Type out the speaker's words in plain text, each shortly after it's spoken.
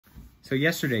So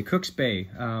yesterday, Cook's Bay,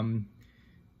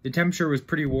 the temperature was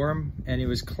pretty warm and it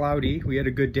was cloudy. We had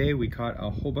a good day. We caught a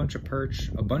whole bunch of perch,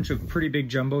 a bunch of pretty big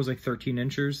jumbos, like 13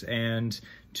 inches, and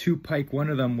 2 pike. One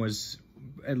of them was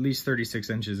at least 36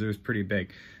 inches. It was pretty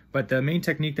big. But the main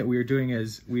technique that we were doing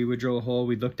is we would drill a hole,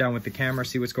 we'd look down with the camera,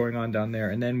 see what's going on down there,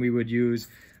 and then we would use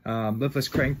liftless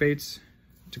crankbaits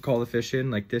to call the fish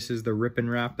in. Like this is the rip and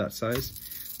wrap, that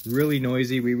size. Really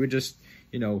noisy. We would just,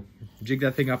 you know, jig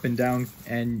that thing up and down,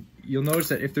 and you'll notice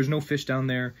that if there's no fish down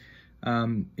there,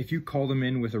 if you call them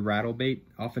in with a rattle bait,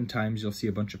 oftentimes you'll see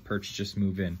a bunch of perch just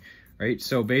move in, right?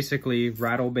 So basically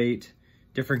rattle bait,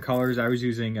 different colors. I was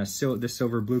using this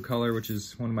silver blue color, which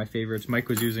is one of my favorites. Mike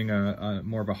was using a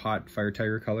more of a hot fire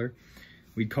tiger color.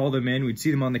 We'd call them in, we'd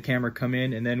see them on the camera come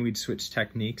in, and then we'd switch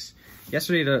techniques.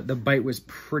 Yesterday, the bite was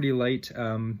pretty light.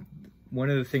 One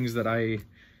of the things that I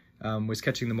was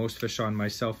catching the most fish on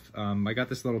myself, I got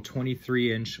this little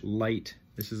 23-inch light.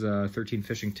 This is a 13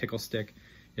 fishing tickle stick.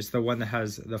 It's the one that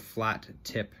has the flat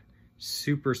tip.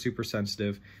 Super, super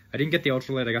sensitive. I didn't get the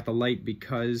ultralight, I got the light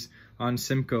because on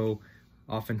Simcoe,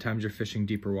 oftentimes you're fishing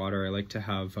deeper water. I like to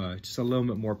have just a little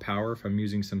bit more power if I'm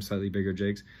using some slightly bigger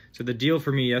jigs. So the deal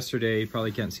for me yesterday, you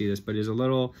probably can't see this, but is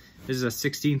this is a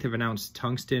 1/16 of an ounce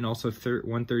tungsten, also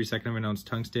 1/32 of an ounce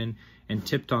tungsten, and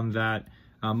tipped on that.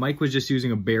 Mike was just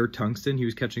using a bare tungsten. He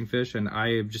was catching fish, and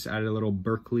I have just added a little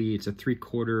Berkeley. It's a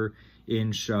 3/4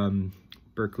 inch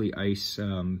Berkeley ice.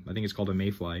 I think it's called a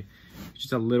mayfly.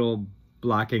 Just a little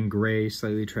black and gray,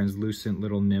 slightly translucent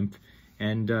little nymph.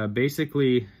 And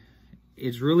basically,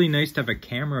 it's really nice to have a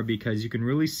camera because you can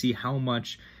really see how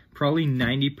much, probably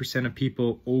 90% of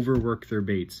people overwork their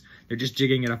baits. They're just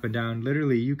jigging it up and down.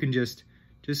 Literally, you can just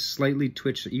slightly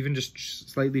twitch, even just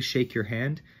slightly shake your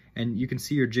hand, and you can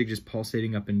see your jig just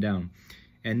pulsating up and down.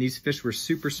 And these fish were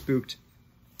super spooked.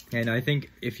 And I think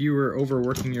if you were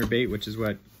overworking your bait, which is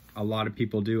what a lot of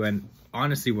people do, and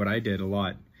honestly what I did a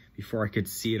lot before I could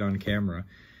see it on camera,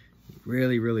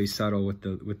 really, really subtle with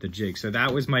the jig. So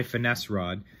that was my finesse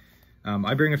rod.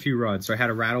 I bring a few rods. So I had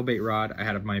a rattle bait rod, I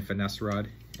had my finesse rod,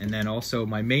 and then also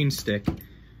my main stick.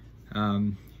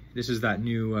 This is that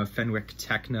new Fenwick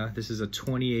Techna. This is a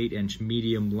 28-inch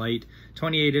medium light.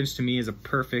 28-inch to me is a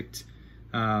perfect,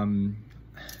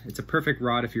 it's a perfect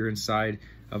rod if you're inside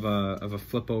of a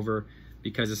flip over,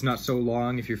 because it's not so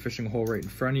long if you're fishing a hole right in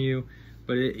front of you,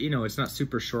 but you know, it's not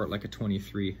super short like a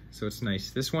 23, so it's nice.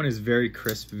 This one is very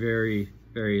crisp, very,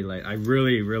 very light. I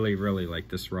really, really, really like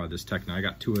this rod, this Techna. I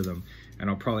got 2 of them, and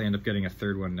I'll probably end up getting a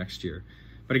 3rd one next year.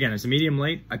 But again, it's a medium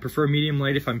light. I prefer medium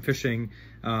light if I'm fishing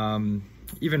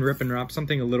even rip and wrap,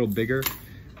 something a little bigger.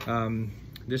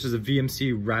 This is a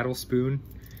VMC rattle spoon.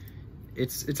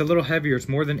 It's a little heavier. It's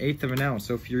more than 1/8 of an ounce.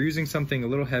 So if you're using something a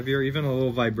little heavier, even a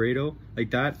little vibrato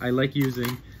like that, I like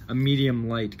using a medium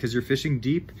light because you're fishing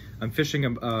deep. I'm fishing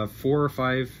a 4 or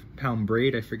 5 pound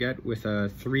braid, I forget, with a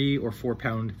 3 or 4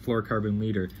 pound fluorocarbon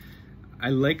leader. I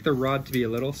like the rod to be a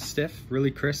little stiff,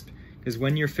 really crisp, because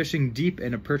when you're fishing deep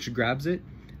and a perch grabs it,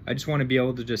 I just want to be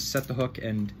able to just set the hook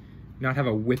and not have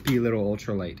a whippy little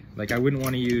ultralight. Like I wouldn't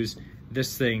want to use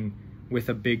this thing with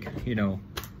a big, you know,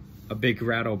 a big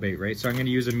rattle bait, right? So I'm going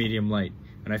to use a medium light.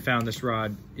 And I found this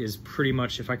rod is pretty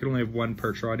much, if I could only have one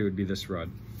perch rod, it would be this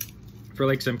rod. For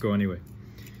Lake Simcoe anyway.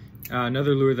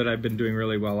 Another lure that I've been doing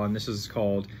really well on, this is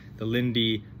called the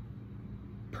Lindy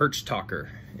Perch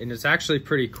Talker. And it's actually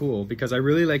pretty cool because I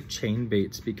really like chain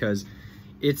baits because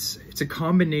it's a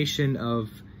combination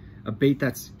of a bait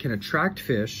that can attract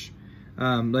fish.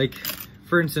 Like,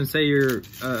 for instance, say you're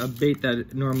a bait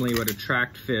that normally would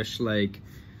attract fish, like,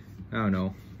 I don't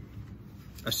know,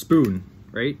 a spoon,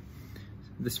 right?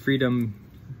 This freedom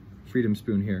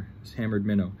spoon here, this hammered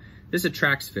minnow. This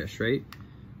attracts fish, right?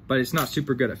 But it's not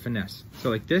super good at finesse. So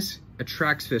like this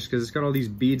attracts fish because it's got all these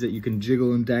beads that you can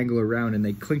jiggle and dangle around, and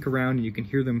they clink around and you can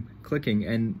hear them clicking,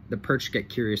 and the perch get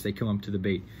curious, they come up to the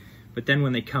bait. But then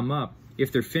when they come up,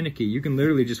 if they're finicky, you can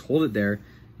literally just hold it there,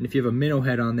 and if you have a minnow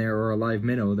head on there or a live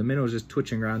minnow, the minnow is just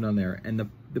twitching around on there, and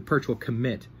the perch will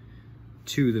commit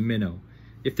to the minnow.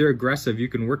 If they're aggressive, you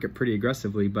can work it pretty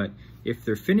aggressively, but if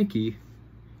they're finicky,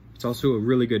 it's also a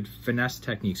really good finesse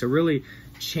technique. So really,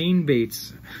 chain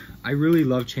baits, I really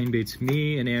love chain baits.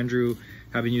 Me and Andrew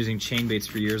have been using chain baits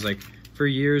for years. Like for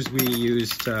years we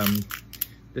used,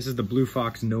 this is the Blue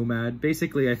Fox Nomad.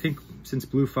 Basically, I think since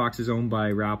Blue Fox is owned by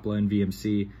Rapala and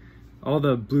VMC, all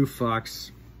the Blue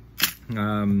Fox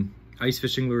ice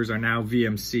fishing lures are now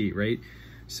VMC, right?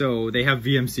 So they have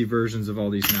VMC versions of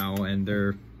all these now, and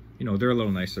they're, you know, they're a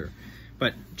little nicer.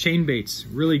 But chain baits,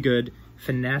 really good.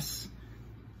 Finesse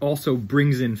also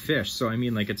brings in fish. So I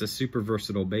mean, like, it's a super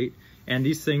versatile bait. And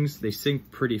these things, they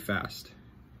sink pretty fast.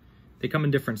 They come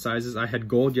in different sizes. I had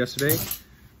gold yesterday.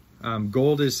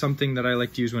 Gold is something that I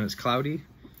like to use when it's cloudy,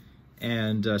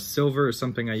 and silver is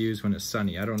something I use when it's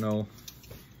sunny. I don't know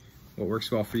what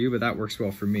works well for you, but that works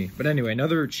well for me. But anyway,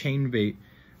 another chain bait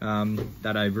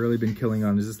that I've really been killing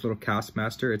on is this little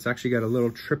Castmaster. It's actually got a little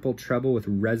triple treble with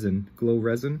resin, glow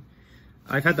resin.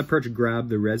 I've had the Perch grab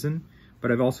the resin,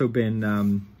 but I've also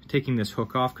been taking this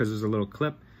hook off because there's a little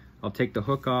clip. I'll take the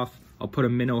hook off, I'll put a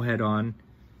minnow head on,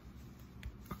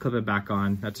 I'll clip it back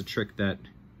on. That's a trick that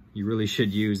you really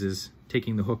should use, is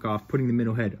taking the hook off, putting the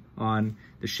minnow head on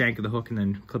the shank of the hook, and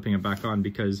then clipping it back on,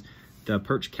 because the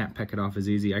Perch can't peck it off as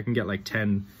easy. I can get like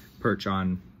 10 Perch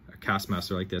on a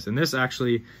Castmaster like this. And this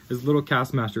little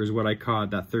Castmaster is what I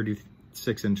caught that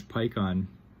 36-inch pike on.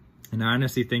 And I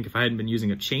honestly think if I hadn't been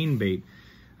using a chain bait,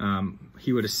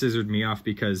 he would have scissored me off,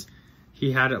 because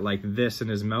he had it like this in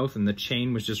his mouth and the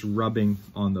chain was just rubbing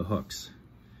on the hooks.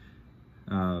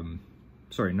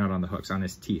 Sorry, not on the hooks, on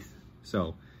his teeth.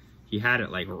 So he had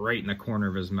it like right in the corner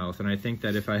of his mouth. And I think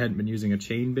that if I hadn't been using a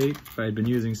chain bait, if I had been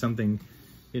using something,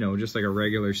 you know, just like a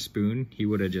regular spoon, he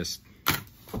would have just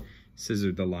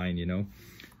scissored the line, you know.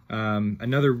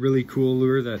 Another really cool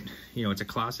lure that, you know, it's a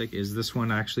classic, is this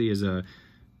one actually is a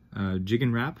jig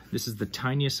and wrap. This is the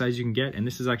tiniest size you can get, and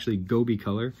this is actually goby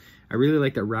color. I really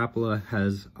like that Rapala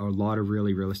has a lot of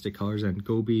really realistic colors, and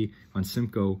goby on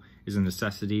Simcoe is a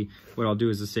necessity. What I'll do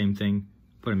is the same thing,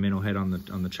 put a minnow head on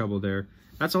the treble there.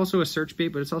 That's also a search bait,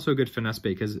 but it's also a good finesse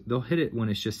bait, because they'll hit it when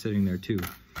it's just sitting there too.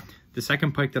 The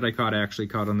second pike that I caught, I actually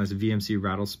caught on this VMC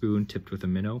rattle spoon tipped with a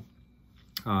minnow.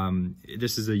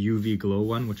 This is a UV glow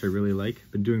one, which I really like.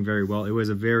 Been doing very well. It was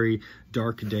a very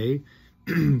dark day,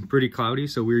 pretty cloudy,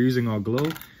 so we were using all glow.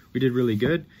 We did really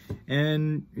good.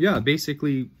 And yeah,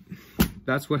 basically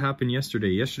that's what happened yesterday.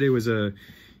 Yesterday was it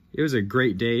was a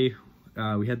great day.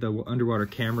 We had the underwater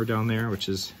camera down there, which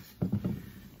is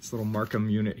this little Markham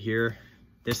unit here.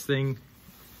 This thing,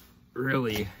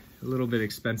 really a little bit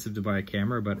expensive to buy a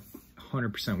camera, but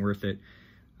 100% worth it.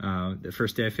 The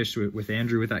first day I fished with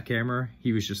Andrew with that camera,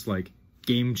 he was just like,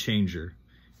 game changer.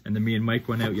 And then me and Mike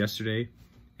went out yesterday,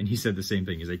 and he said the same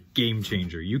thing. He's like, game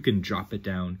changer. You can drop it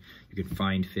down, you can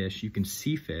find fish, you can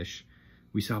see fish.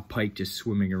 We saw pike just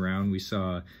swimming around. We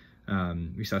saw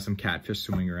some catfish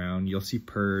swimming around. You'll see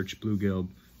perch, bluegill,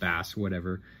 bass,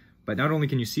 whatever. But not only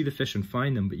can you see the fish and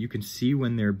find them, but you can see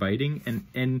when they're biting.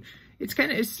 And it's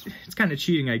kind of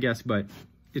cheating, I guess, but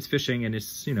it's fishing, and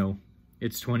it's, you know,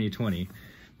 it's 2020.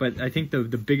 But I think the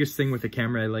biggest thing with the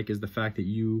camera I like is the fact that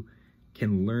you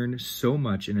can learn so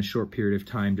much in a short period of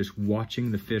time just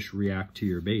watching the fish react to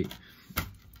your bait.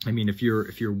 I mean, if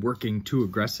you're working too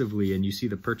aggressively and you see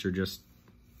the perch are just,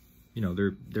 you know,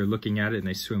 they're looking at it and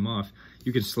they swim off,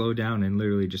 you can slow down and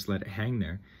literally just let it hang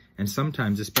there. And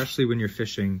sometimes, especially when you're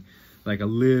fishing like a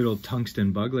little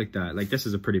tungsten bug like that, like this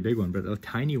is a pretty big one, but a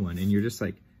tiny one, and you're just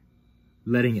like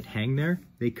letting it hang there,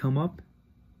 they come up,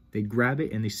 they grab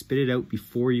it, and they spit it out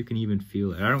before you can even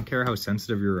feel it. I don't care how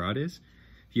sensitive your rod is.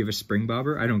 If you have a spring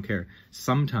bobber, I don't care.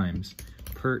 Sometimes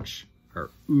perch are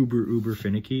uber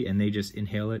finicky, and they just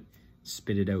inhale it,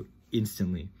 spit it out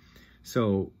instantly.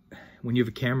 So when you have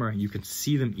a camera, you can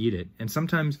see them eat it. And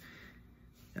sometimes,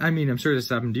 I mean, I'm sure this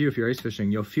happened to you if you're ice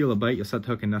fishing, you'll feel a bite, you'll set the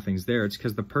hook and nothing's there. It's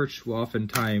because the perch will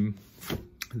oftentimes,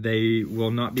 they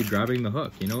will not be grabbing the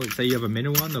hook. You know, say you have a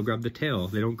minnow on, they'll grab the tail.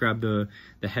 They don't grab the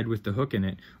head with the hook in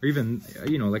it. Or even,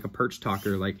 you know, like a perch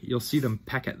talker, like you'll see them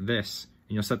peck at this,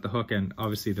 and you'll set the hook, and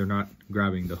obviously they're not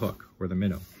grabbing the hook or the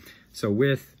minnow. So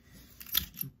with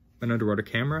an underwater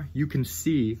camera, you can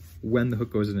see when the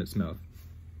hook goes in its mouth.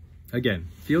 Again,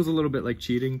 feels a little bit like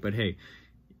cheating, but hey,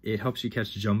 it helps you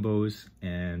catch jumbos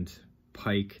and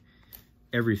pike,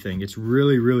 everything. It's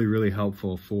really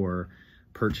helpful for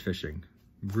perch fishing.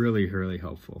 Really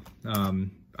helpful.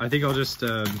 I think I'll just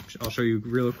I'll show you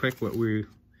real quick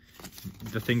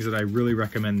the things that I really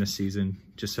recommend this season,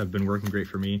 just have been working great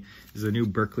for me. This is a new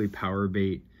Berkley Power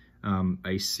Bait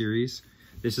ice series.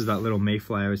 This is that little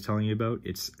mayfly I was telling you about.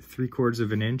 It's 3/4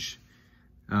 of an inch.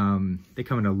 They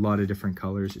come in a lot of different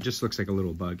colors. It just looks like a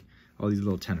little bug. All these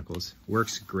little tentacles.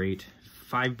 Works great.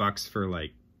 $5 for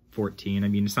like 14. I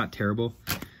mean, it's not terrible.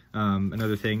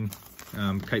 Another thing,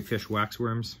 kitefish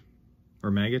waxworms or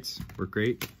maggots work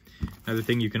great. Another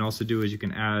thing you can also do is you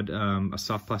can add a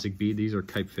soft plastic bead. These are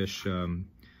kitefish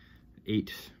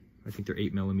I think they're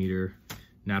 8mm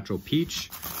natural peach.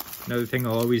 Another thing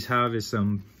I'll always have is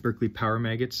some Berkley Power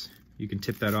maggots. You can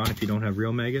tip that on if you don't have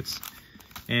real maggots.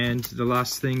 And the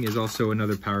last thing is also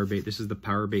another power bait. This is the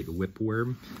Power Bait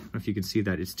Whipworm. I don't know if you can see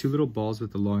that. It's 2 little balls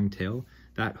with a long tail.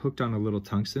 That hooked on a little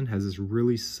tungsten has this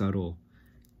really subtle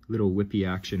little whippy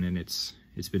action, and it's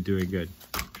been doing good.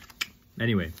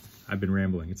 Anyway, I've been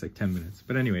rambling. It's like 10 minutes.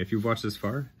 But anyway, if you've watched this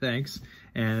far, thanks.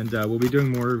 And we'll be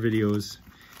doing more videos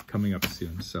coming up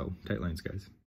soon. So tight lines, guys.